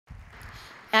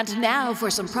And now for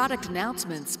some product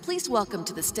announcements, please welcome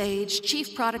to the stage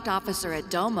Chief Product Officer at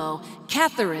Domo,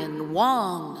 Catherine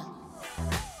Wong.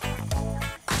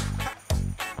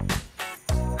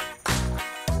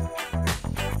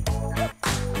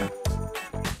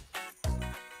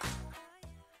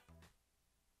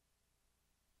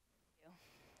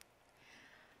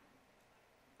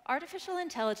 Artificial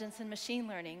intelligence and machine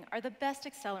learning are the best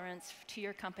accelerants to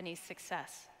your company's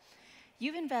success.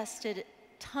 You've invested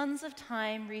tons of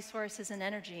time, resources, and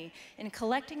energy in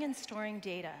collecting and storing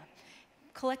data,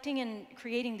 collecting and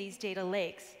creating these data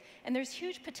lakes, and there's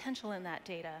huge potential in that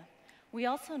data. We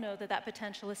also know that that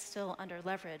potential is still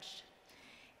under-leveraged.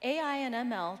 AI and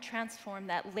ML transform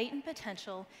that latent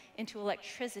potential into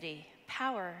electricity,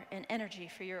 power, and energy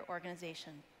for your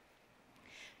organization.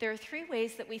 There are three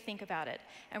ways that we think about it,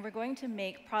 and we're going to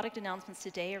make product announcements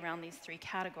today around these three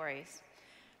categories.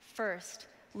 First,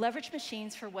 leverage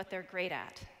machines for what they're great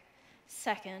at.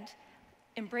 Second,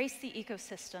 embrace the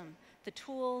ecosystem, the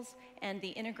tools and the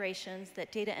integrations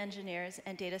that data engineers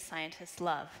and data scientists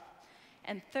love.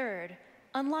 And third,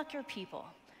 unlock your people,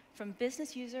 from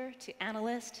business user to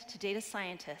analyst to data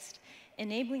scientist,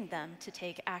 enabling them to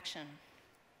take action.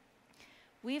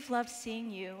 We've loved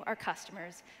seeing you, our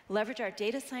customers, leverage our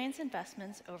data science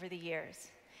investments over the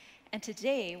years. And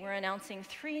today, we're announcing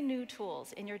 3 new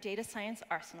tools in your data science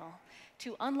arsenal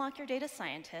to unlock your data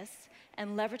scientists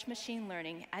and leverage machine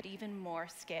learning at even more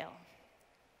scale.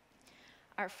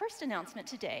 Our first announcement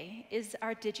today is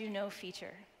our Did You Know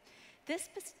feature. This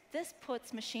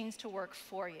puts machines to work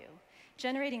for you,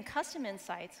 generating custom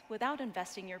insights without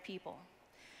investing your people.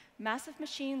 Massive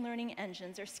machine learning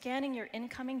engines are scanning your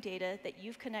incoming data that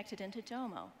you've connected into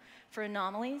Domo for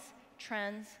anomalies,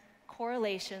 trends,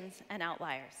 correlations, and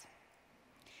outliers.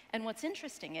 And what's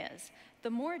interesting is, the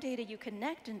more data you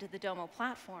connect into the Domo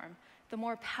platform, the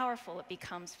more powerful it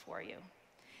becomes for you.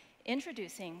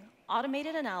 Introducing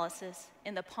automated analysis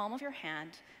in the palm of your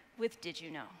hand with Did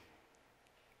You Know?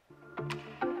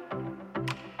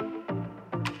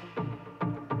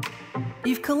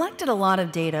 You've collected a lot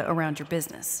of data around your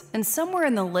business, and somewhere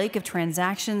in the lake of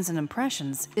transactions and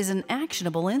impressions is an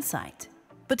actionable insight.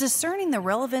 But discerning the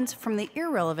relevant from the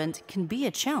irrelevant can be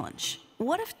a challenge.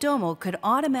 What if Domo could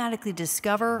automatically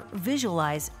discover,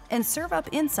 visualize, and serve up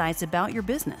insights about your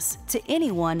business to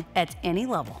anyone at any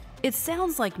level? It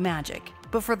sounds like magic,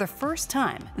 but for the first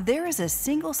time, there is a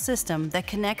single system that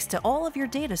connects to all of your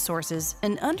data sources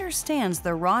and understands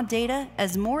the raw data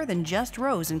as more than just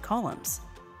rows and columns.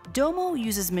 Domo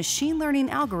uses machine learning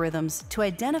algorithms to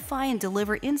identify and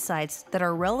deliver insights that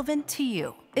are relevant to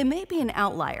you. It may be an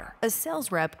outlier, a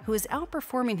sales rep who is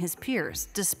outperforming his peers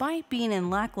despite being in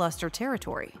lackluster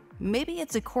territory. Maybe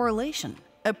it's a correlation,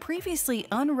 a previously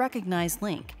unrecognized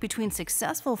link between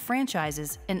successful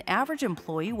franchises and average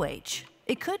employee wage.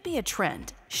 It could be a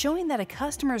trend, showing that a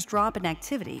customer's drop in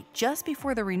activity just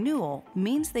before the renewal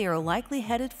means they are likely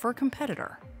headed for a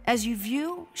competitor. As you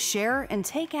view, share, and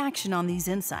take action on these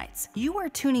insights, you are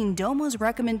tuning Domo's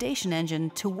recommendation engine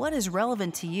to what is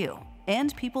relevant to you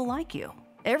and people like you.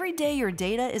 Every day your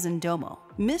data is in Domo,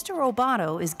 Mr.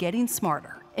 Roboto is getting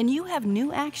smarter, and you have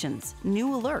new actions, new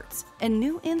alerts, and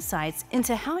new insights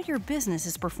into how your business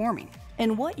is performing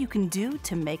and what you can do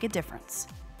to make a difference.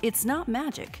 It's not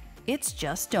magic, it's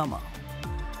just Domo.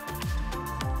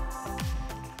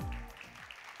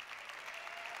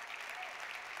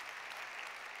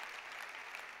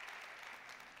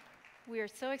 We are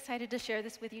so excited to share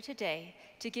this with you today,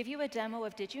 to give you a demo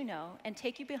of Did You Know and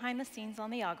take you behind the scenes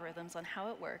on the algorithms on how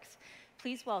it works.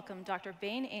 Please welcome Dr.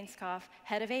 Bain Ainskoff,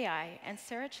 Head of AI, and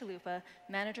Sarah Chalupa,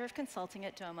 Manager of Consulting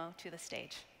at Domo, to the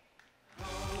stage.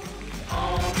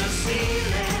 On the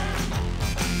ceiling,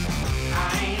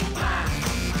 I ain't blind,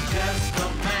 just a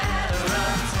matter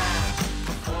of time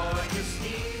before you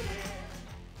steal it.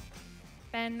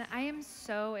 Ben, I am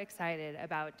so excited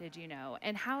about Did You Know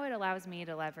and how it allows me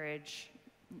to leverage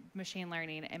machine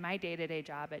learning in my day-to-day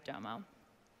job at Domo.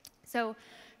 So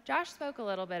Josh spoke a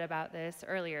little bit about this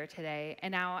earlier today,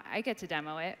 and now I get to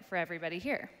demo it for everybody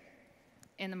here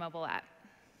in the mobile app.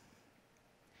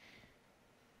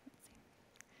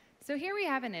 So here we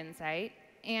have an insight,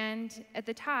 and at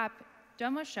the top,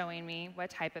 Domo's showing me what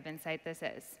type of insight this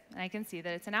is. And I can see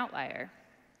that it's an outlier.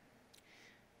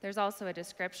 There's also a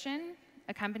description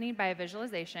accompanied by a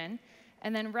visualization,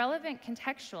 and then relevant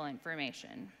contextual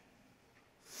information.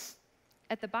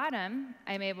 At the bottom,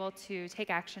 I'm able to take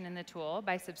action in the tool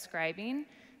by subscribing,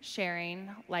 sharing,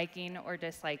 liking, or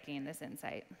disliking this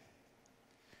insight.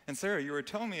 And Sarah, you were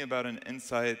telling me about an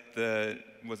insight that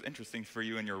was interesting for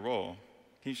you in your role.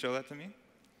 Can you show that to me?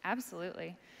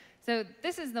 Absolutely. So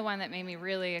this is the one that made me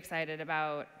really excited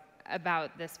about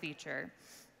about this feature.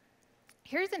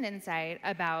 Here's an insight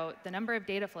about the number of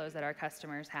data flows that our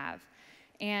customers have.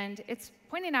 And it's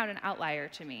pointing out an outlier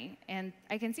to me. And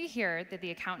I can see here that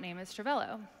the account name is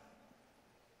Stravello.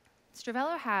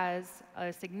 Stravello has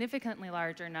a significantly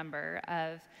larger number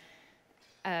of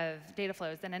data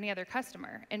flows than any other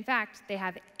customer. In fact, they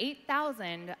have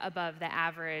 8,000 above the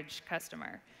average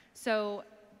customer. So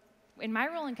in my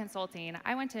role in consulting,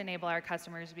 I want to enable our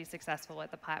customers to be successful with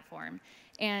the platform.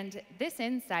 And this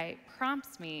insight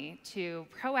prompts me to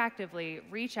proactively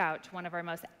reach out to one of our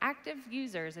most active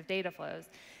users of data flows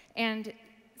and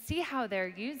see how they're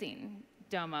using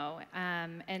Domo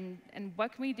and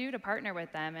what can we do to partner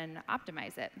with them and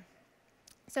optimize it.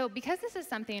 So because this is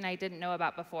something I didn't know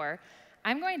about before,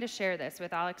 I'm going to share this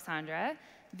with Alexandra,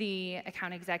 the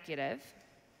account executive.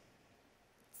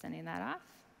 Sending that off.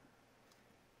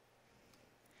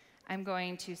 I'm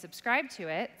going to subscribe to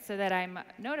it so that I'm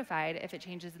notified if it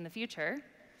changes in the future.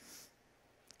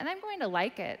 And I'm going to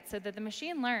like it so that the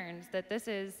machine learns that this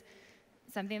is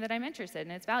something that I'm interested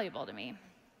in, it's valuable to me.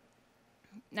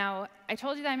 Now, I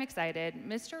told you that I'm excited.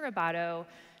 Mr. Roboto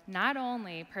not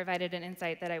only provided an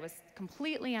insight that I was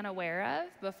completely unaware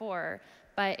of before,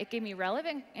 but it gave me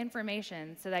relevant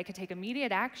information so that I could take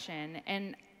immediate action,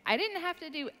 and I didn't have to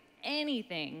do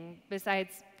anything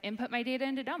besides input my data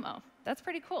into Domo. That's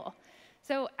pretty cool.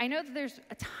 So I know that there's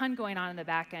a ton going on in the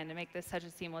back end to make this such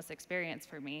a seamless experience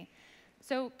for me.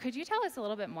 So could you tell us a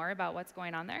little bit more about what's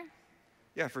going on there?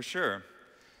 Yeah, for sure.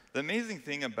 The amazing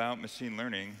thing about machine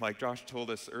learning, like Josh told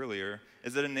us earlier,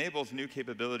 is it enables new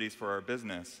capabilities for our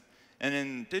business. And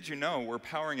in Did You Know, we're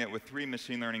powering it with 3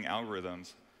 machine learning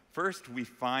algorithms. First, we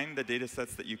find the data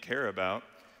sets that you care about.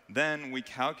 Then we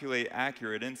calculate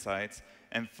accurate insights.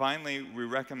 And finally, we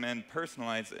recommend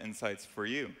personalized insights for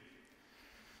you.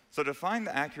 So to find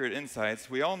the accurate insights,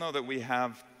 we all know that we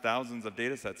have thousands of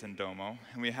data sets in Domo,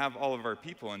 and we have all of our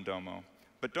people in Domo.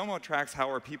 But Domo tracks how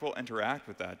our people interact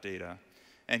with that data.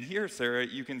 And here, Sarah,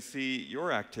 you can see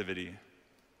your activity.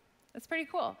 That's pretty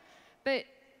cool. But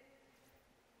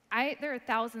there are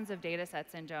thousands of data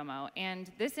sets in Domo, and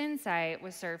this insight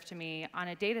was served to me on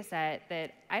a data set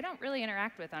that I don't really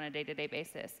interact with on a day-to-day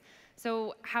basis.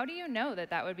 So how do you know that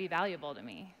that would be valuable to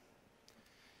me?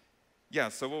 Yeah,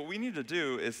 so what we need to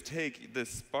do is take this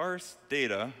sparse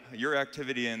data, your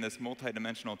activity in this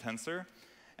multidimensional tensor,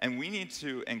 and we need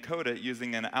to encode it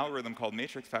using an algorithm called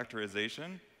matrix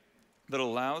factorization that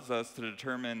allows us to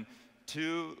determine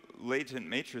 2 latent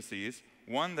matrices,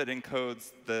 one that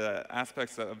encodes the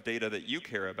aspects of data that you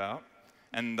care about,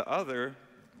 and the other,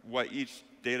 what each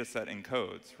data set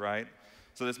encodes, right?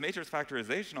 So this matrix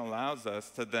factorization allows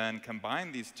us to then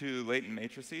combine these 2 latent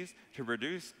matrices to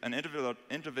produce an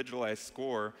individualized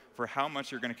score for how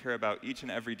much you're going to care about each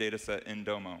and every data set in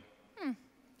Domo.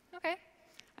 OK.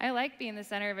 I like being the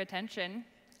center of attention,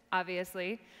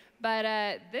 obviously. But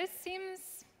this seems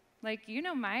like you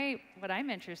know what I'm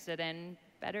interested in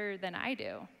better than I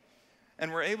do.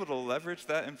 And we're able to leverage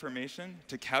that information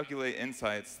to calculate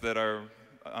insights that are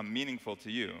meaningful to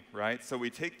you, right? So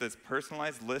we take this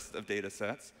personalized list of data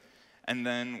sets, and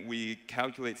then we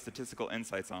calculate statistical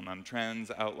insights on them,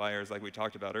 trends, outliers, like we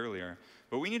talked about earlier.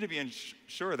 But we need to be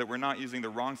sure that we're not using the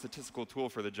wrong statistical tool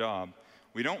for the job.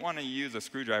 We don't want to use a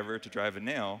screwdriver to drive a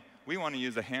nail. We want to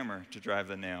use a hammer to drive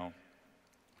the nail.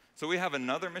 So we have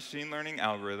another machine learning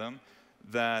algorithm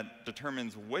that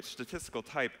determines which statistical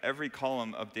type every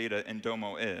column of data in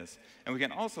Domo is. And we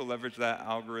can also leverage that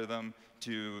algorithm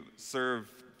to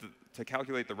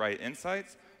calculate the right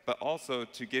insights, but also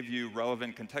to give you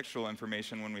relevant contextual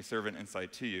information when we serve an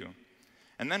insight to you.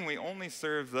 And then we only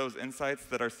serve those insights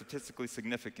that are statistically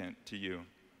significant to you.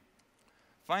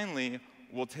 Finally,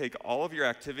 we'll take all of your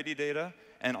activity data,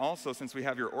 and also, since we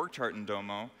have your org chart in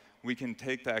Domo, we can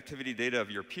take the activity data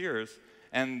of your peers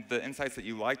and the insights that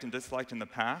you liked and disliked in the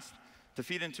past to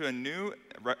feed into a new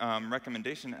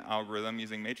recommendation algorithm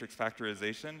using matrix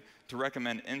factorization to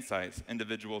recommend insights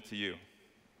individual to you.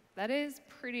 That is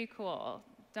pretty cool.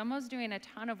 Domo's doing a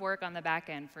ton of work on the back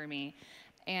end for me.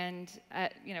 And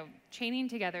chaining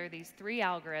together these 3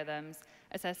 algorithms,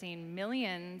 assessing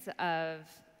millions of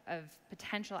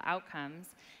potential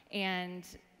outcomes, and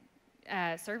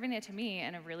serving it to me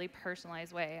in a really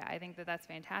personalized way. I think that that's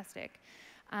fantastic.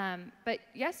 But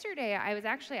yesterday, I was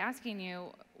actually asking you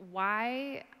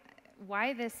why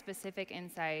this specific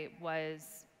insight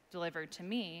was delivered to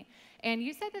me. And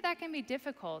you said that that can be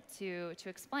difficult to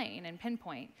explain and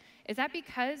pinpoint. Is that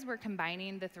because we're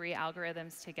combining the 3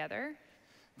 algorithms together?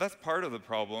 That's part of the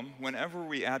problem. Whenever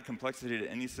we add complexity to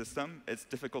any system, it's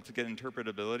difficult to get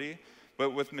interpretability.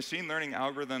 But with machine learning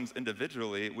algorithms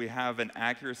individually, we have an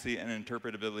accuracy and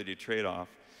interpretability trade-off.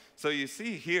 So you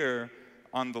see here,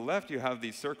 on the left, you have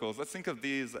these circles. Let's think of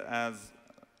these as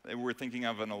we're thinking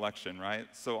of an election, right?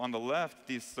 So on the left,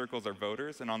 these circles are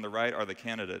voters, and on the right are the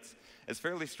candidates. It's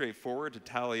fairly straightforward to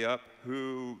tally up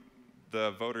who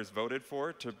the voters voted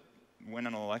for to win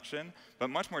an election, but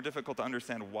much more difficult to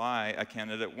understand why a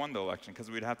candidate won the election,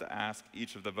 because we'd have to ask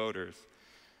each of the voters.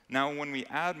 Now, when we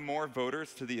add more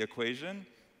voters to the equation,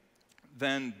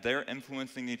 then they're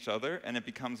influencing each other, and it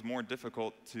becomes more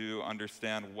difficult to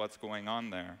understand what's going on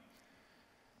there.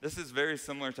 This is very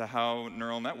similar to how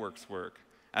neural networks work.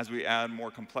 As we add more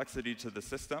complexity to the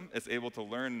system, it's able to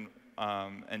learn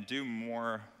and do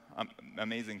more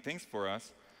amazing things for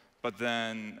us, but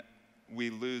then we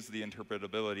lose the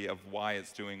interpretability of why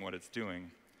it's doing what it's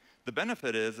doing. The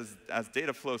benefit is as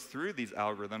data flows through these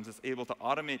algorithms, it's able to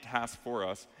automate tasks for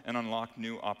us and unlock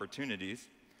new opportunities.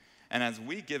 And as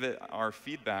we give it our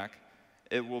feedback,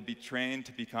 it will be trained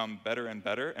to become better and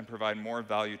better and provide more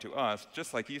value to us,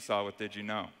 just like you saw with Did You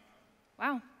Know?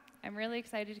 Wow, I'm really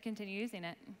excited to continue using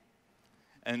it.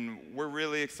 And we're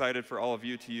really excited for all of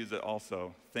you to use it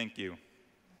also. Thank you.